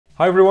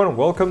Hi everyone,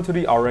 welcome to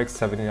the RX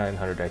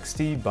 7900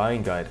 XT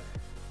buying guide.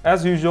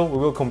 As usual, we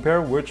will compare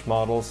which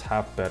models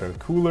have better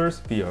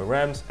coolers,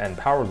 VRMs, and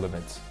power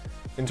limits.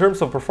 In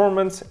terms of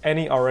performance,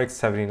 any RX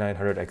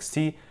 7900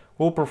 XT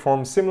will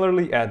perform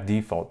similarly at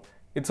default.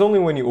 It's only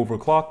when you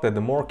overclock that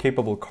the more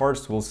capable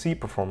cards will see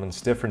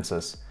performance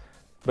differences.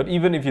 But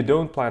even if you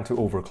don't plan to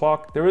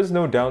overclock, there is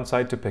no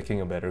downside to picking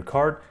a better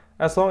card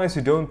as long as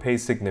you don't pay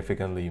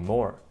significantly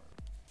more.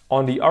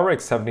 On the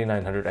RX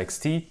 7900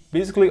 XT,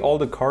 basically all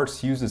the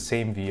cards use the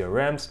same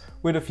VRMs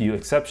with a few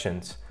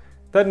exceptions.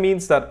 That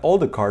means that all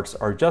the cards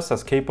are just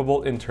as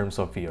capable in terms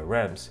of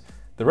VRMs.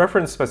 The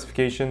reference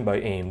specification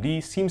by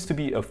AMD seems to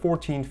be a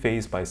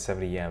 14-phase by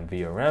 70A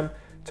VRM,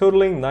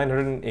 totaling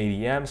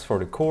 980 amps for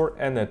the core,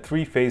 and a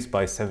 3-phase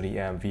by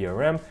 70A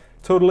VRM,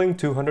 totaling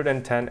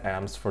 210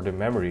 amps for the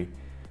memory.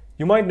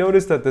 You might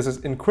notice that this is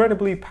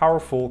incredibly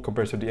powerful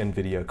compared to the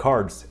NVIDIA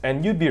cards,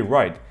 and you'd be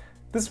right.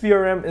 This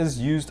VRM is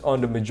used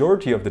on the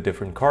majority of the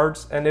different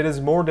cards, and it is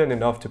more than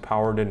enough to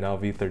power the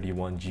Navi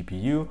 31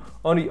 GPU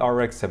on the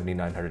RX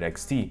 7900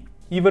 XT,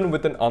 even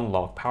with an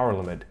unlocked power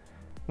limit.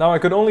 Now, I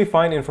could only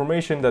find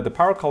information that the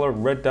Powercolor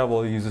Red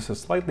Devil uses a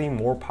slightly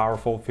more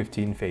powerful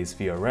 15-phase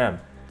VRM,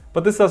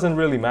 but this doesn't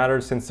really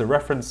matter since the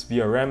reference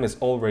VRM is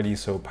already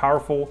so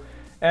powerful,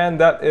 and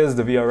that is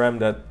the VRM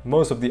that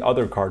most of the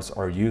other cards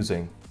are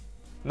using.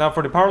 Now,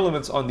 for the power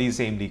limits on these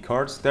AMD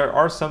cards, there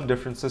are some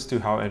differences to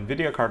how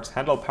NVIDIA cards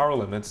handle power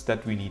limits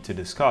that we need to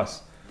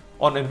discuss.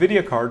 On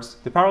NVIDIA cards,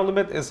 the power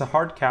limit is a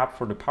hard cap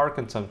for the power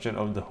consumption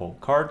of the whole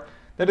card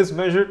that is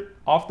measured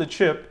off the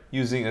chip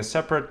using a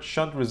separate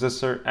shunt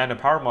resistor and a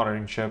power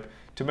monitoring chip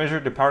to measure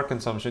the power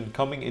consumption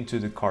coming into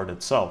the card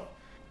itself.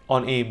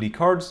 On AMD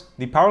cards,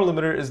 the power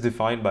limiter is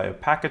defined by a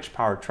package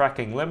power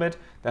tracking limit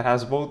that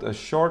has both a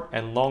short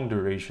and long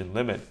duration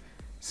limit,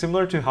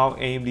 similar to how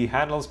AMD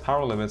handles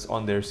power limits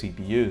on their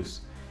CPUs.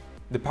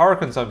 The power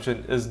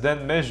consumption is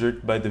then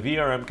measured by the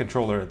VRM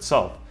controller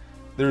itself.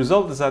 The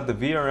result is that the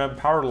VRM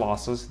power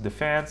losses, the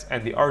fans,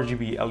 and the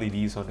RGB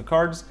LEDs on the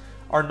cards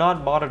are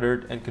not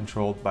monitored and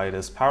controlled by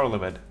this power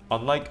limit,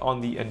 unlike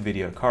on the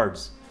NVIDIA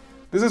cards.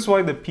 This is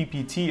why the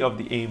PPT of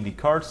the AMD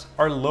cards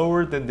are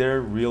lower than their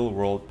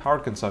real-world power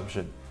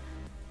consumption.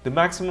 The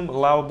maximum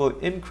allowable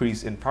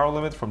increase in power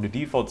limit from the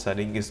default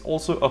setting is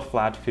also a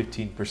flat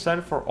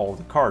 15% for all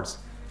the cards.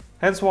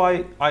 Hence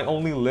why I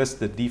only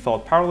list the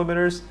default power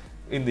limiters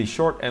in the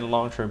short and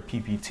long-term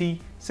PPT,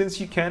 since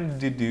you can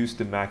deduce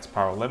the max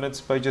power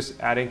limits by just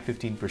adding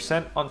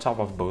 15% on top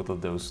of both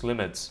of those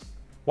limits.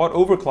 What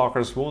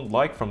overclockers won't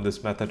like from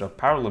this method of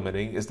power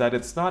limiting is that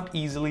it's not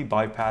easily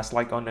bypassed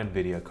like on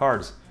NVIDIA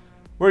cards,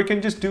 where you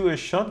can just do a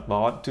shunt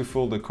mod to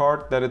fool the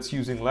card that it's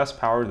using less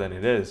power than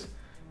it is.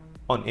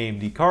 On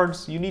AMD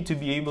cards, you need to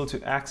be able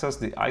to access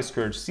the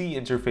I2C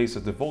interface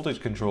of the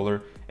voltage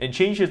controller and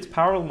change its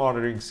power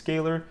monitoring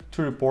scaler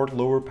to report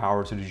lower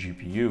power to the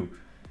GPU.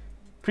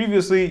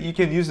 Previously, you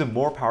can use the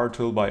More Power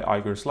tool by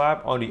Igor's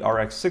Lab on the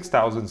RX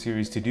 6000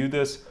 series to do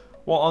this,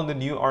 while on the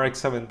new RX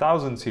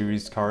 7000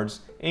 series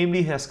cards,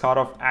 AMD has cut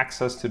off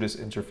access to this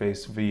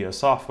interface via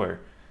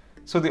software.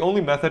 So the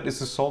only method is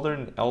to solder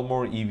an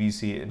Elmore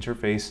EVC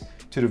interface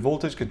to the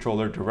voltage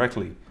controller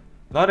directly.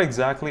 Not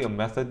exactly a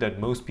method that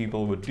most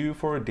people would do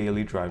for a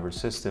daily driver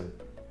system.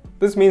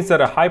 This means that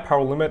a high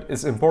power limit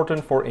is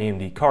important for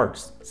AMD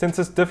cards, since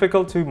it's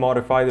difficult to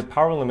modify the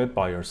power limit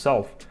by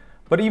yourself.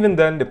 But even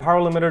then, the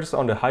power limiters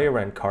on the higher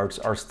end cards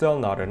are still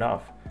not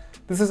enough.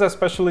 This is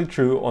especially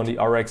true on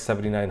the RX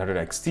 7900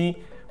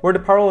 XT, where the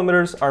power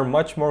limiters are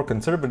much more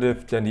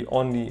conservative than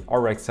on the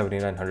RX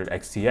 7900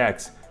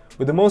 XTX,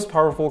 with the most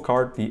powerful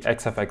card, the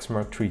XFX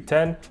Merc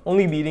 310,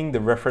 only beating the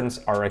reference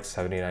RX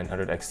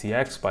 7900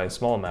 XTX by a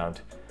small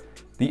amount.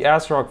 The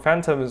Asrock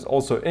Phantom is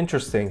also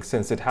interesting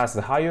since it has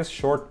the highest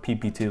short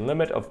PPT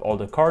limit of all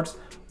the cards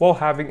while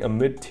having a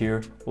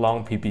mid-tier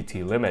long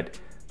PPT limit.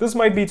 This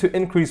might be to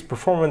increase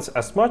performance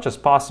as much as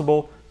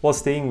possible while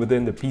staying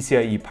within the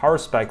PCIe power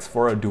specs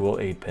for a dual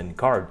 8-pin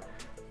card.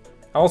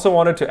 I also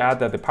wanted to add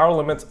that the power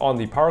limits on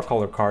the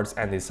Powercolor cards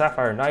and the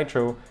Sapphire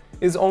Nitro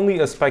is only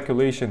a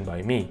speculation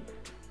by me,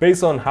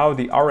 based on how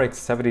the RX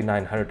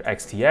 7900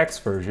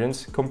 XTX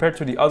versions compare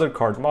to the other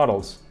card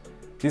models.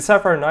 The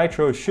Sapphire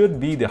Nitro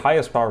should be the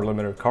highest power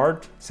limiter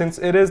card since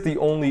it is the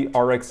only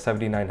RX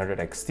 7900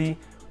 XT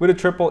with a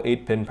triple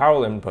 8-pin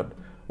power input,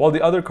 while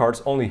the other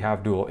cards only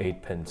have dual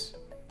 8 pins.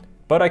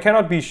 But I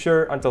cannot be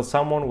sure until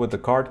someone with the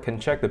card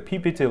can check the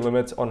PPT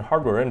limits on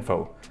hardware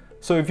info.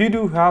 So if you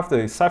do have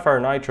the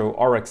Sapphire Nitro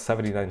RX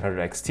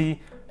 7900 XT,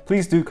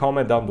 please do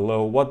comment down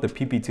below what the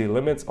PPT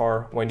limits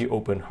are when you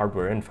open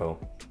hardware info.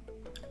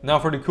 Now,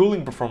 for the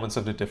cooling performance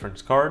of the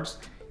different cards,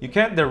 you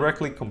can't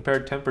directly compare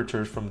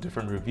temperatures from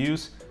different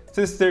reviews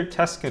since their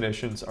test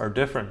conditions are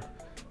different.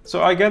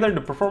 So I gathered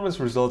the performance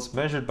results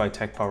measured by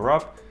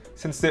TechPowerUp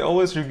since they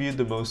always reviewed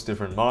the most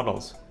different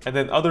models, and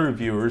then other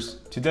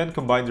reviewers to then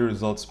combine the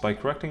results by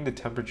correcting the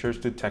temperatures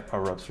to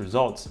TechPowerUp's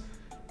results,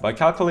 by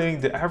calculating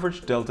the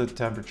average delta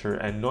temperature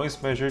and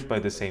noise measured by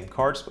the same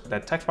cards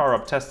that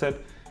TechPowerUp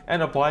tested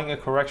and applying a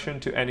correction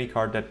to any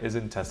card that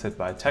isn't tested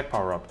by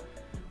TechPowerUp.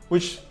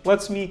 which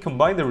lets me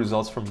combine the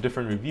results from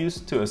different reviews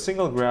to a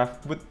single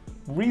graph with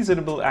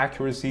reasonable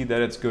accuracy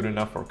that it's good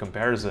enough for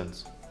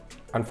comparisons.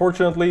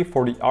 Unfortunately,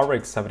 for the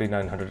RX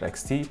 7900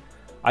 XT,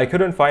 I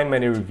couldn't find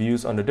many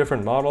reviews on the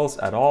different models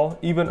at all,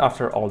 even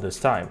after all this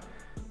time.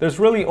 There's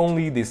really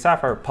only the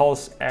Sapphire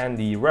Pulse and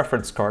the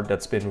reference card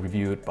that's been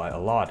reviewed by a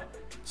lot.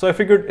 So I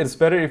figured it's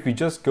better if we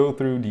just go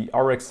through the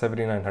RX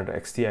 7900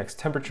 XTX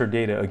temperature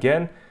data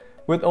again,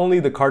 with only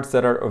the cards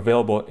that are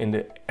available in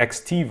the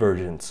XT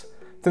versions,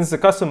 since the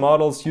custom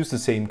models use the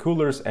same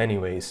coolers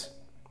anyways.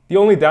 The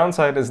only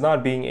downside is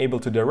not being able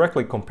to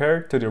directly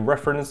compare to the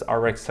reference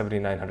RX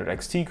 7900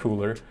 XT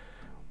cooler,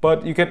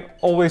 but you can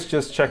always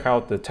just check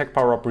out the Tech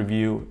Power Up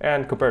review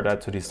and compare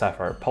that to the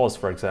Sapphire Pulse,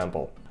 for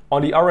example.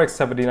 On the RX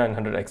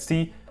 7900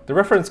 XT, the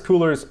reference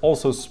cooler is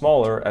also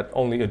smaller at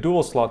only a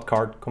dual slot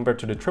card compared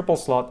to the triple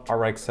slot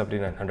RX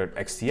 7900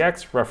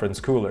 XTX reference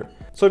cooler,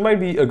 so it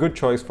might be a good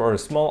choice for a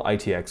small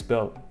ITX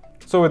build.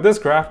 So with this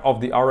graph of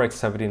the RX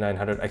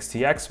 7900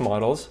 XTX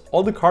models,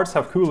 all the cards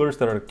have coolers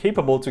that are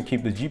capable to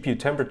keep the GPU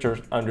temperatures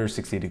under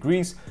 60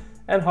 degrees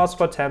and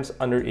hotspot temps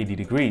under 80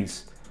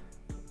 degrees.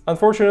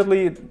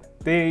 Unfortunately,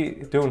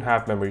 they don't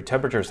have memory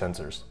temperature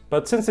sensors,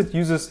 but since it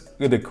uses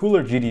the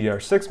cooler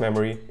GDDR6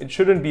 memory, it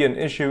shouldn't be an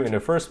issue in the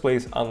first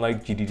place,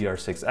 unlike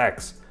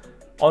GDDR6X.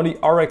 On the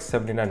RX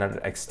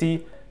 7900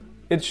 XT,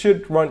 it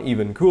should run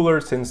even cooler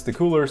since the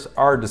coolers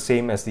are the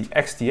same as the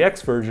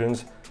XTX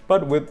versions,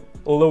 but with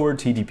a lower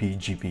TDP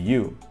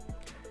GPU.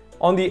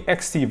 On the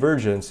XT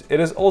versions, it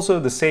is also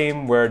the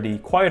same where the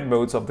quiet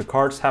modes of the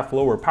cards have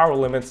lower power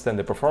limits than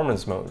the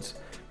performance modes,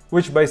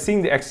 which by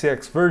seeing the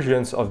XTX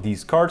versions of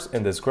these cards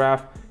in this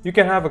graph, you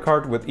can have a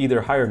card with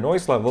either higher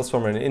noise levels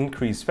from an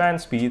increased fan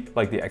speed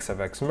like the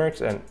XFX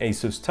Merc and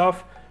Asus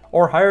TUF,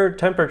 or higher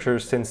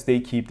temperatures since they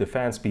keep the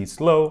fan speeds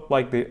low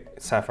like the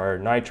Sapphire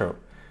Nitro.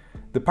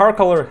 The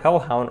Powercolor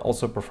Hellhound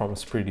also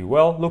performs pretty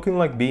well, looking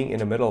like being in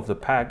the middle of the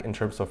pack in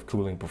terms of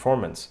cooling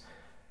performance.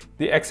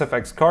 The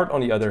XFX card,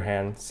 on the other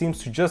hand, seems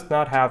to just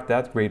not have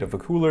that great of a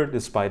cooler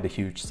despite the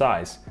huge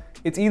size.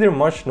 It's either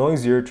much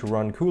noisier to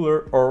run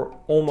cooler or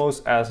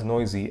almost as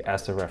noisy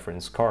as the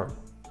reference card.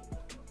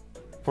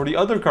 For the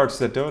other cards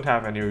that don't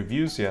have any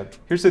reviews yet,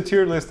 here's the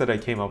tier list that I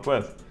came up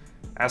with.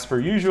 As per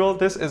usual,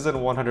 this isn't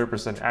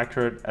 100%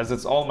 accurate as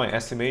it's all my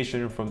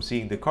estimation from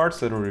seeing the cards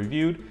that were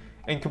reviewed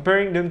and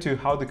comparing them to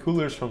how the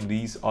coolers from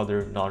these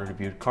other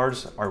non-reviewed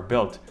cards are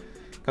built,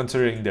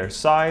 considering their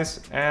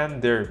size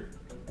and their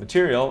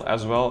material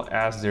as well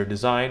as their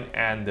design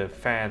and the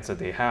fans that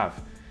they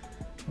have.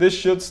 This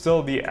should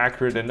still be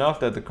accurate enough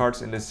that the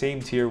cards in the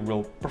same tier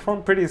will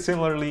perform pretty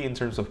similarly in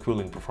terms of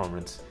cooling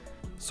performance.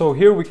 So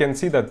here we can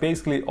see that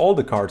basically all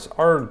the cards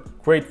are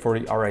great for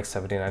the RX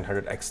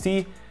 7900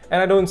 XT,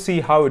 and I don't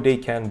see how they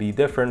can be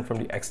different from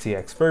the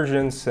XTX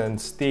version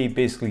since they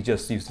basically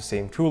just use the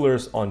same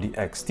coolers on the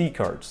XT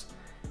cards.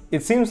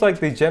 It seems like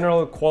the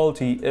general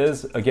quality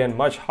is again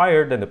much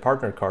higher than the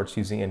partner cards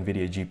using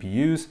NVIDIA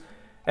GPUs,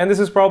 and this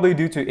is probably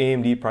due to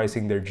AMD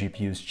pricing their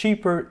GPUs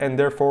cheaper and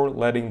therefore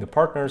letting the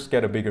partners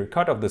get a bigger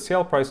cut of the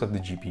sale price of the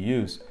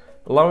GPUs,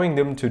 allowing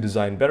them to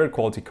design better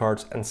quality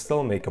cards and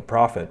still make a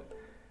profit.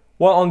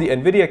 While on the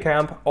NVIDIA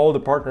camp, all the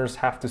partners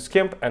have to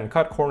skimp and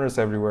cut corners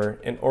everywhere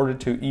in order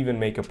to even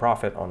make a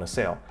profit on a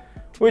sale,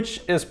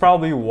 which is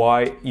probably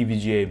why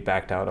EVGA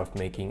backed out of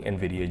making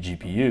NVIDIA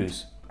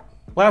GPUs.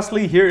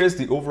 Lastly, here is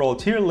the overall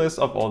tier list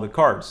of all the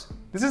cards.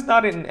 This is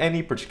not in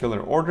any particular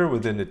order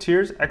within the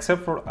tiers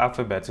except for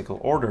alphabetical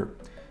order,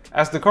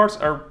 as the cards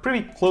are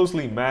pretty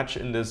closely matched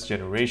in this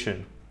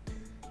generation.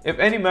 If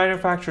any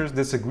manufacturer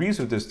disagrees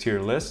with this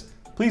tier list,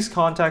 please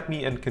contact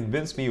me and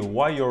convince me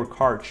why your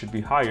card should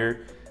be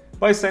higher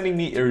by sending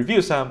me a review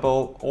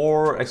sample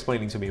or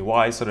explaining to me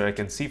why so that I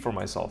can see for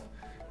myself.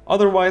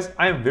 Otherwise,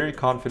 I am very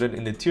confident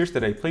in the tiers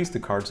that I place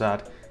the cards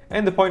at,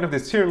 and the point of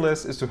this tier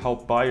list is to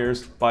help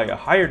buyers buy a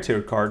higher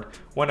tier card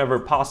whenever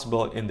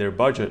possible in their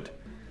budget,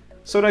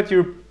 so that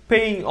you're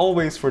paying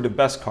always for the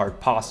best card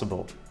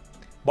possible.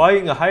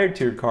 Buying a higher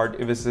tier card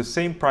if it's the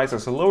same price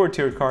as a lower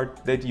tier card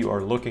that you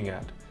are looking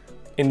at.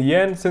 In the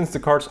end, since the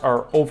cards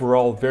are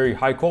overall very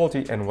high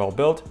quality and well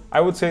built,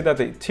 I would say that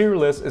the tier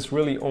list is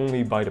really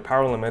only by the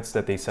power limits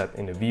that they set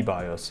in the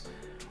VBIOS,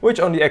 which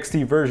on the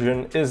XT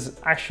version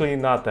is actually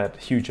not that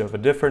huge of a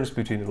difference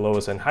between the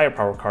lowest and higher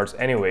power cards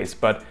anyways,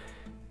 but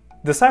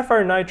the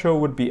Sapphire Nitro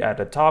would be at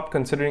the top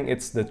considering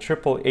it's the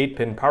triple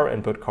 8-pin power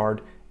input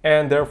card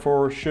and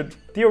therefore should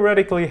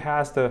theoretically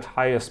has the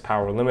highest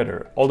power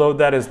limiter, although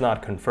that is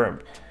not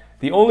confirmed.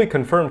 The only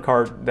confirmed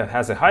card that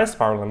has the highest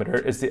power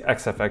limiter is the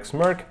XFX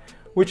Merc,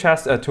 which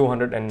has a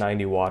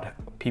 290 watt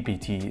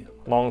PPT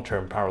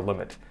long-term power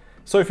limit.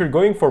 So if you're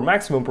going for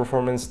maximum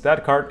performance,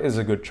 that card is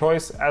a good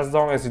choice as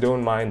long as you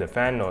don't mind the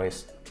fan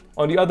noise.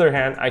 On the other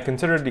hand, I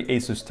consider the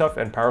Asus TUF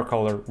and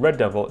Powercolor Red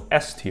Devil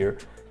S tier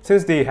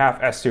since they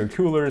have S tier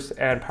coolers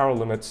and power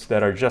limits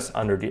that are just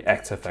under the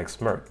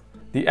XFX Merc.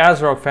 The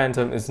Asrock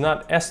Phantom is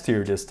not S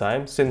tier this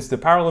time since the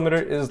power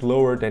limiter is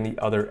lower than the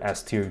other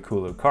S tier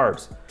cooler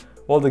cards,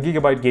 while the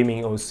Gigabyte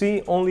Gaming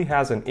OC only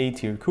has an A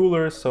tier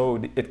cooler,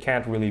 so it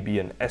can't really be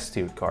an S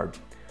tier card.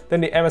 then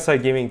the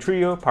MSI Gaming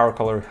Trio,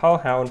 Powercolor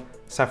Hellhound,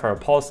 Sapphire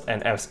Pulse,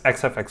 and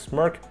XFX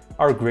Merc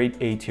are great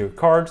A-tier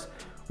cards,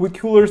 with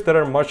coolers that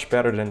are much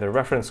better than the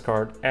reference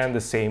card and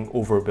the same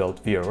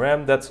overbuilt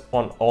VRM that's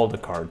on all the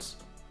cards.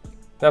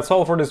 That's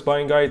all for this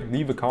buying guide.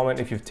 Leave a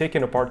comment if you've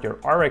taken apart your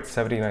RX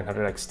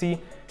 7900 XT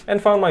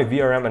and found my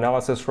VRM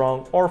analysis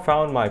wrong or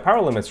found my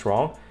power limits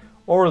wrong,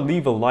 or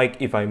leave a like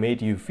if I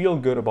made you feel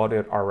good about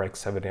your RX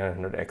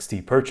 7900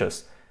 XT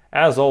purchase.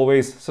 As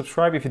always,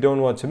 subscribe if you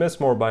don't want to miss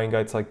more buying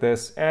guides like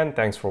this, and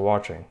thanks for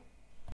watching.